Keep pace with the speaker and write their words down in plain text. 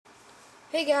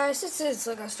Hey guys, this is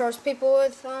Lego Stars People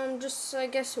with just I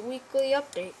guess a weekly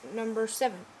update number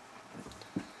 7.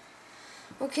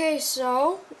 Okay,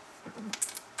 so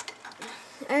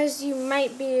as you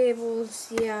might be able to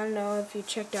see, I don't know if you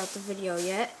checked out the video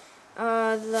yet.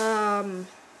 The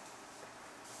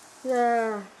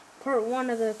part 1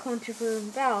 of the Clone Trooper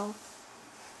Val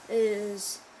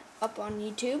is up on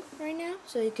YouTube right now,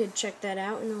 so you could check that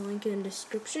out in the link in the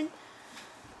description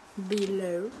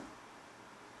below.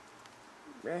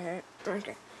 Right here.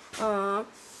 Okay.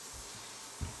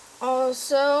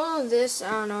 Also, this, I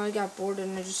don't know, I got bored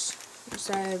and I just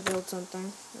decided to build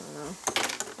something. I don't know.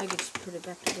 I could just put it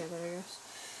back together, I guess.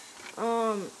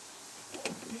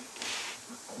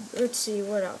 Let's see,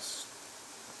 what else?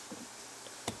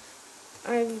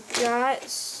 I've got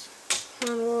a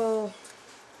little,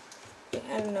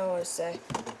 I don't know what to say.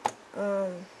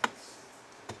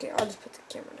 Okay, I'll just put the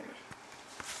camera down.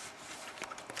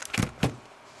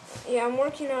 Yeah, I'm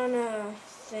working on a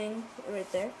thing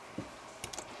right there.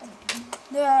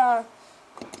 The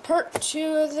part 2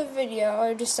 of the video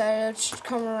I decided should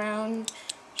come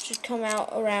out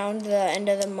around the end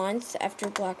of the month after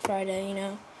Black Friday, you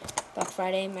know. Black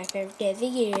Friday, my favorite day of the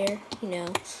year, you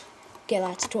know. Get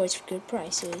lots of toys for good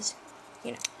prices,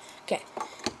 you know. Okay.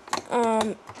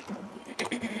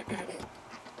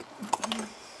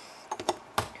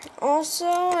 Also,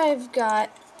 I've got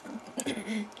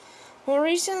more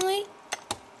recently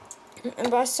I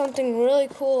bought something really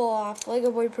cool off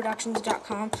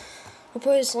LegoBoyProductions.com. I'll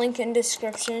put his link in the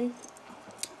description.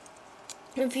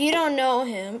 If you don't know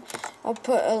him, I'll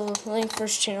put a link for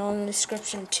his channel in the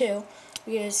description too,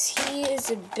 because he is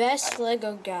the best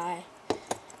Lego guy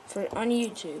on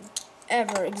YouTube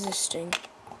ever existing.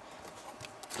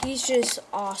 He's just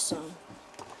awesome.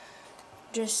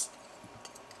 Just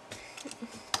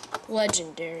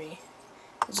legendary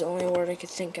is the only word I could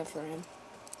think of for him.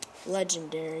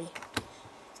 Legendary.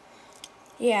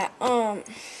 Yeah, I'm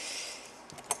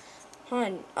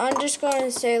just going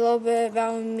to say a little bit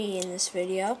about me in this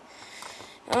video.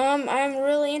 I'm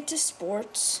really into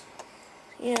sports.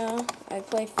 You know, I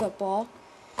play football.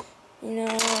 You know,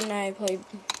 and I play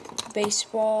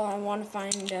baseball. I want to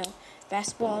find a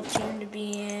basketball team to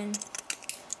be in.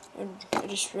 I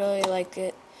just really like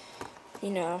it.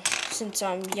 You know, since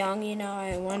I'm young, you know,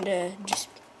 I wanted to just,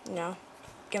 you know,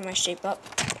 get my shape up.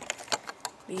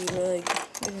 Be really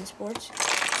good in sports.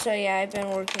 So yeah, I've been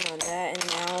working on that, and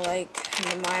now like in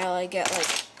the mile I get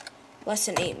like less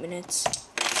than 8 minutes,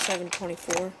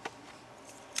 7:24.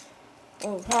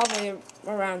 Well, probably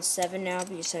around 7 now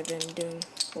because I've been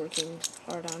working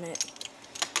hard on it.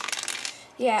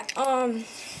 Yeah,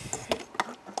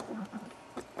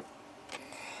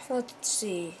 let's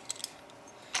see.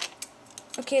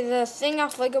 Okay, the thing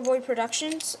off Lego Boy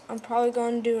Productions, I'm probably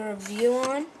going to do a review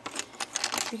on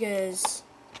because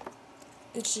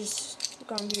it's just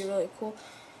going to be really cool.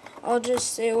 I'll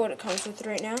just say what it comes with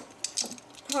right now.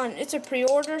 It's a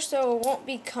pre-order, so it won't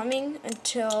be coming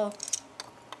until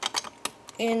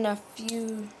in a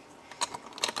few,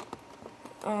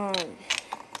 well,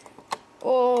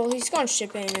 he's going to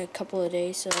ship it in a couple of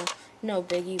days, so no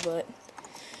biggie, but,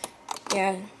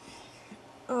 yeah,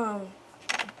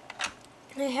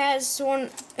 it has a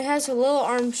little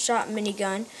arm shot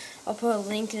minigun. I'll put a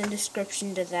link in the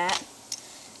description to that.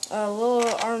 A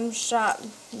little arm shot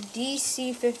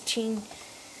DC-15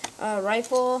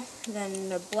 rifle, then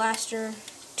the blaster,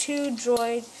 2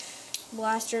 droid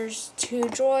blasters, 2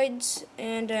 droids,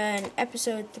 and an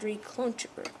episode 3 clone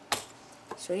trooper.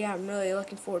 So yeah, I'm really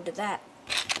looking forward to that.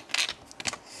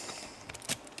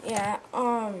 Yeah,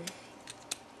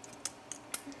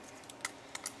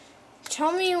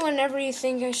 tell me whenever you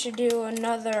think I should do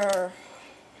another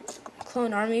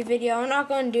Clone Army video. I'm not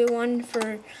going to do one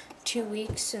for 2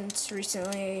 weeks since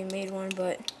recently I made one,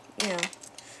 but, you know,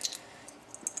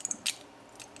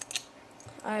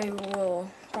 I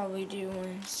will probably do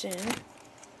one soon.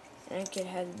 And I could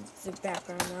have the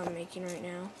background that I'm making right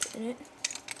now in it.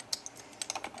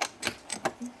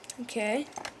 Okay.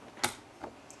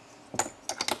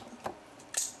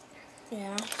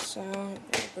 Yeah, so I'll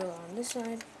go on this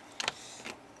side.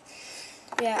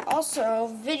 Yeah, also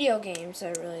video games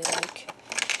I really like.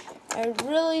 I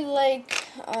really like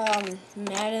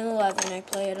Madden 11. I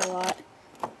play it a lot.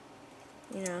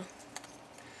 You know.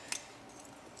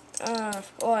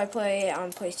 Well, I play it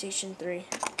on PlayStation 3.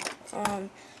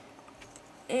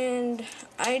 And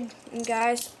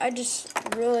guys, I just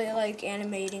really like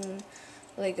animating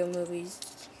Lego movies.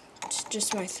 It's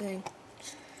just my thing.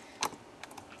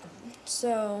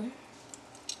 So,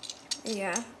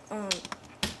 yeah,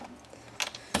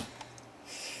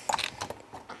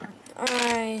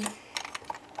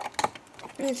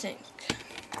 let me think.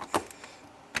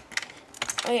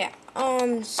 Oh yeah.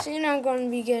 Soon I'm gonna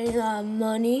be getting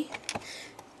money.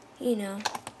 You know,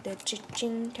 the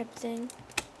cha-ching type thing.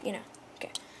 You know.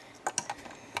 Okay.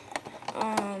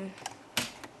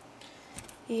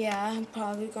 Yeah, I'm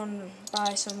probably gonna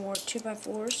buy some more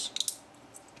 2x4s.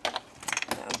 I'm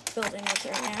building it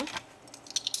right now.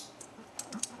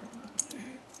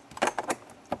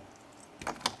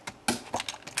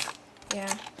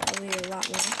 Yeah, probably a lot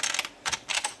more.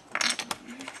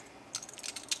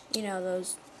 You know,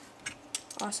 those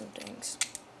awesome things.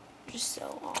 Just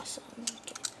so awesome.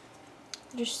 Okay.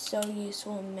 Just so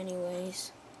useful in many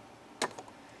ways.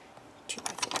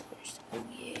 2x4s. Oh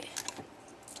yeah.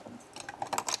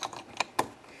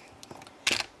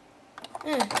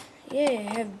 Yeah,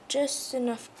 I have just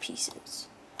enough pieces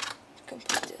to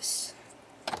complete this.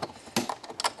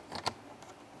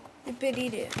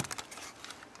 Bippity-doo.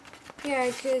 Yeah,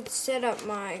 I could set up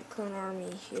my clone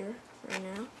army here right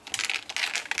now.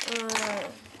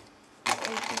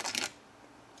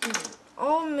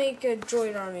 I'll make a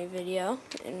droid army video,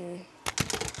 and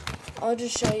I'll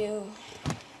just show you.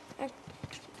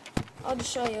 I'll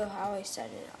just show you how I set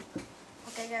it up.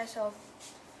 Okay, guys. So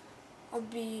I'll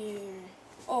be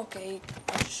okay.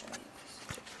 I'll just show you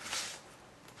this.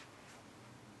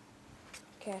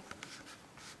 Okay.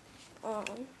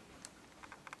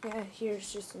 Yeah.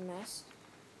 Here's just a mess.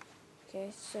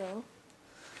 Okay, so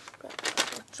grab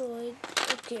the droid.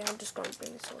 Okay, I'm just gonna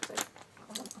bring this whole thing.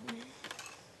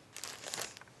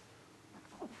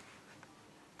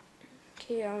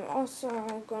 Okay, I'm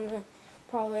also gonna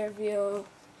probably review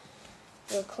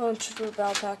the Clone Trooper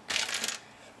backpack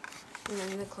and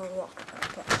then the Clone Walker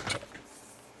backpack too.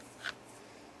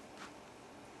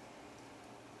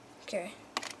 Okay.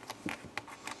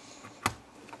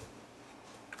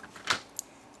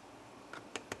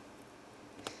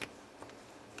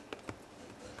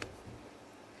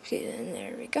 Okay, then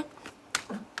there we go.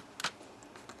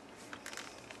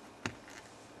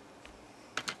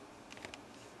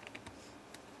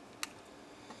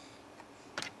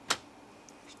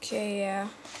 Okay, yeah.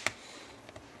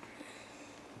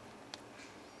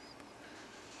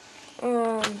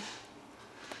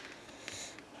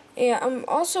 Yeah, I'm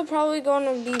also probably going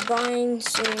to be buying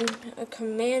soon a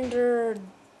Commander,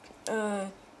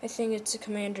 I think it's a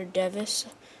Commander Devis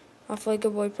off Lego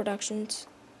Boy Productions.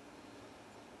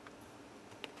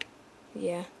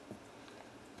 Yeah.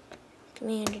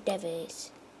 Commander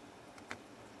Devis.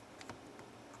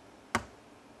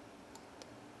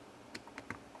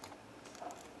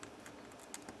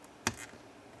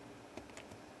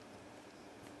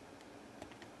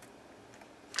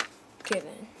 Okay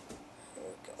then.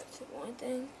 We'll go to one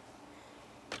thing.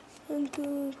 I'm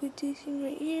going to put this thing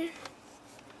right here.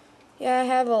 Yeah, I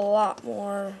have a lot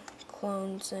more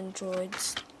clones and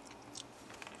droids.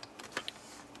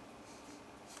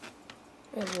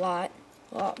 A lot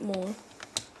more.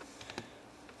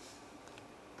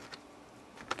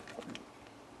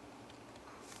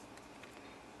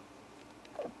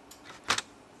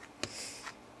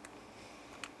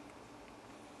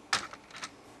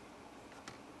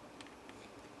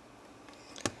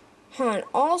 And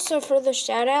also for the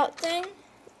shout out thing,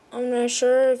 I'm not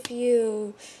sure if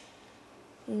you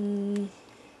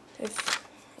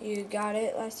got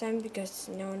it last time because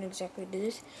no one exactly did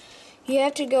this. You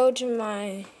have to go to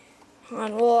my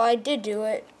well, I did do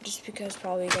it just because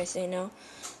probably you guys didn't know,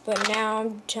 but now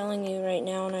I'm telling you right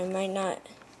now, and I might not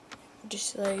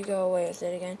just let you go away with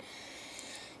it again.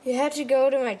 You have to go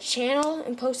to my channel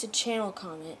and post a channel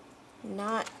comment,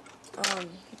 not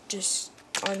just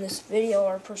on this video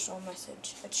or a personal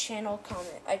message. A channel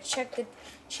comment. I check the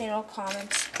channel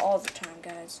comments all the time,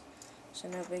 guys, so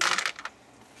no biggie.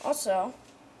 Also,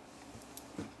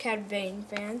 Cad Bane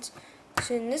fans,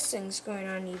 soon this thing's going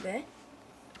on eBay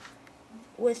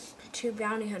with 2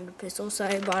 bounty hunter pistols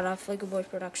that I bought off Lego Boy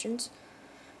Productions.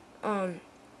 And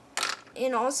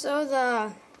also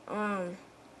that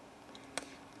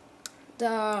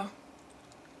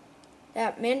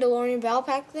Mandalorian Battle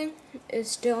Pack thing is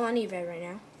still on eBay right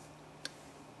now.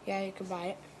 Yeah, you can buy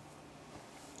it.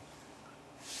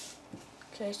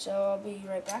 Okay, so I'll be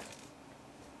right back.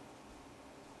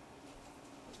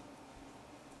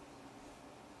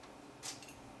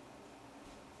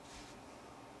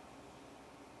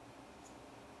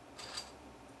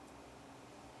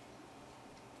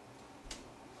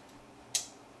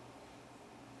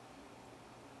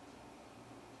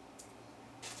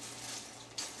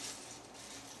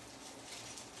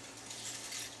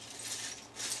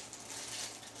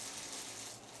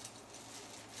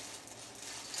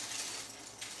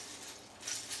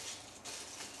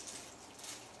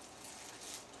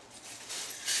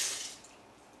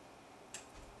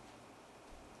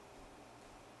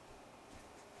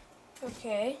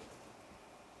 Okay.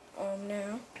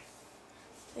 Now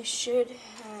I should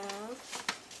have.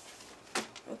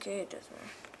 Okay, it doesn't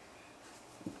matter.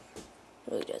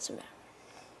 It really doesn't matter.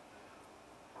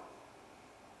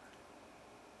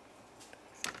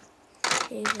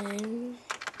 Okay,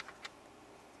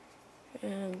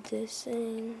 then this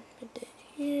thing, put that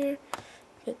here,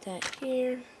 put that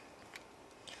here,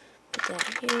 put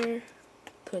that here,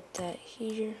 put that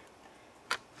here.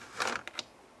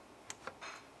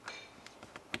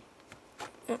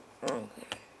 Oh,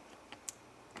 okay.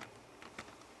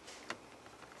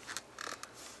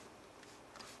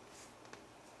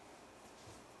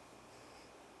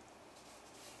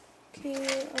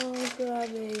 Okay, I'll grab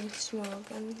a small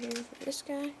gun here for this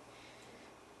guy.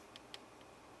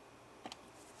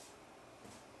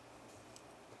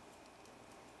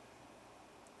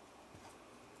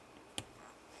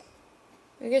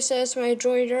 I guess that's my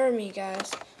droid army,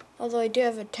 guys. Although I do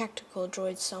have a tactical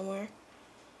droid somewhere.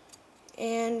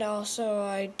 And also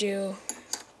I do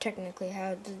technically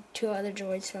have the 2 other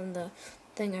droids from the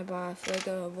thing I bought for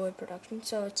Lego Void Production.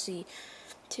 So let's see.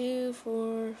 2,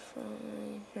 4, 5,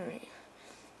 alright.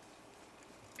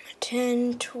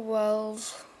 10,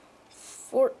 12,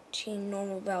 14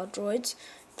 normal battle droids.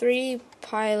 3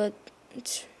 pilot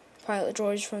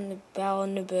droids from the Battle of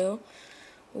Naboo.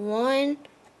 One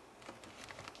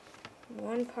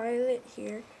pilot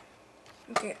here.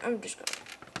 Okay, I'm just gonna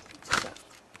fix this up.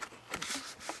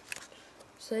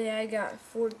 So yeah, I got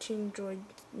 14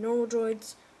 normal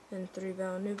droids and 3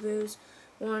 Battle Naboos.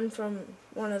 One from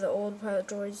one of the old pilot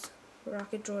droids,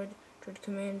 rocket droid, droid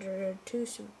commander, 2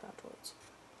 super battle droids.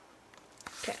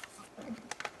 Okay.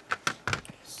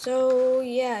 So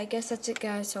yeah, I guess that's it,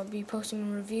 guys. I'll be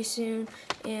posting a review soon,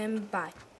 and bye.